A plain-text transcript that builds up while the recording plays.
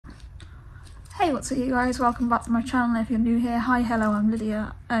Hey, what's up you guys, welcome back to my channel. If you're new here, hi, hello, I'm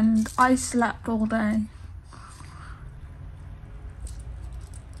Lydia and I slept all day.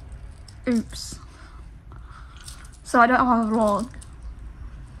 Oops. So I don't have a vlog.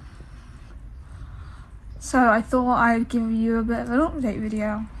 So I thought I'd give you a bit of an update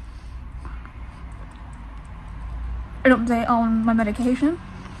video. An update on my medication.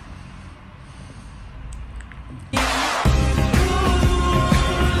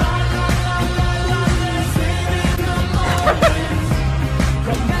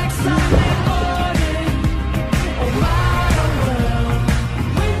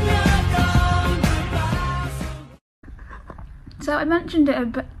 So I mentioned it a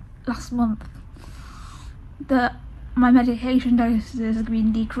bit last month that my medication doses have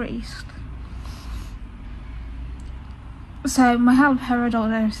been decreased. So my haloperidol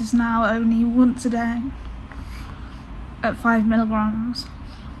dose is now only once a day at 5 milligrams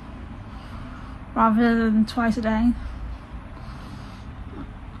rather than twice a day.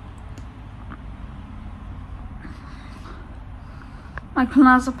 My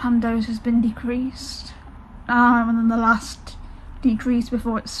clonazepam dose has been decreased, and then the last decrease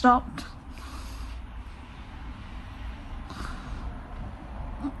before it stopped.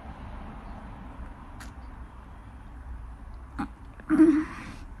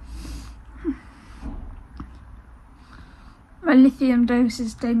 My lithium dose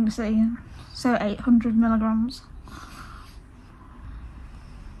is staying the same, so 800 milligrams.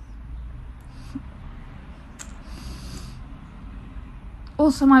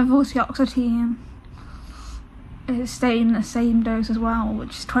 Also my vortioxetine is staying the same dose as well, which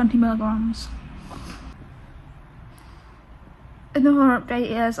is 20 milligrams. Another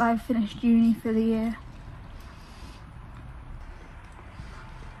update is I've finished uni for the year.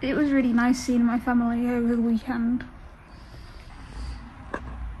 It was really nice seeing my family over the weekend.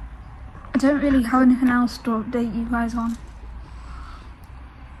 I don't really have anything else to update you guys on.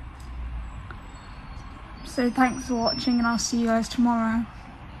 So thanks for watching and I'll see you guys tomorrow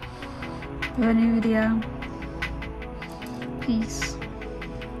with a new video. Peace.